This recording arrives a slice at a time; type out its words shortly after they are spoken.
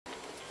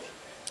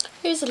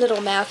Here's a little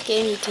math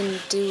game you can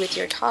do with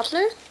your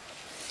toddler.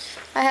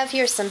 I have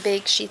here some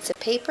big sheets of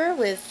paper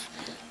with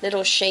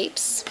little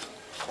shapes.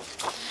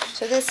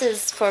 So this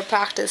is for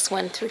practice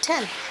 1 through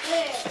 10.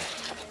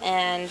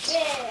 And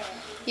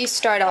you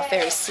start off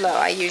very slow.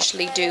 I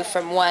usually do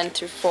from 1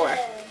 through 4.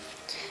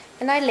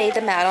 And I lay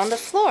them out on the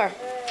floor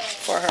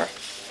for her.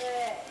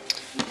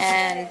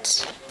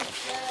 And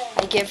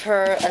I give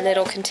her a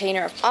little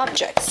container of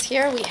objects.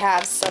 Here we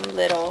have some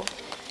little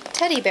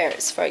teddy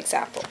bears, for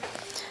example.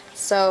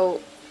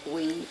 So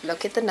we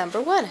look at the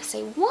number 1. I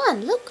say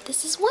 1, look,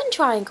 this is 1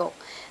 triangle.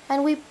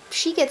 And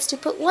she gets to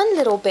put 1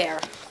 little bear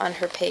on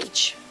her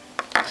page.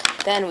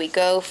 Then we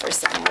go for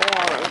some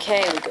more.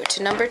 Okay, we go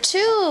to number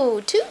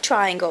 2, 2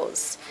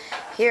 triangles.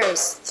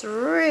 Here's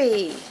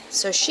 3.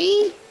 So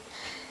she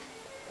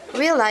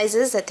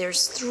realizes that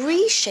there's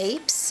 3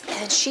 shapes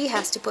and she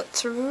has to put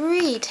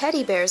 3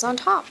 teddy bears on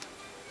top,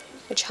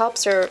 which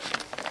helps her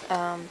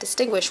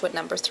distinguish what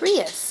number 3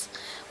 is.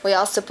 We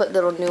also put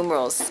little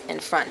numerals in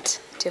front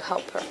to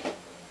help her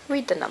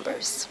read the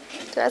numbers.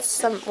 So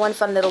that's one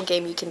fun little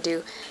game you can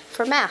do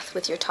for math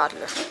with your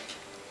toddler.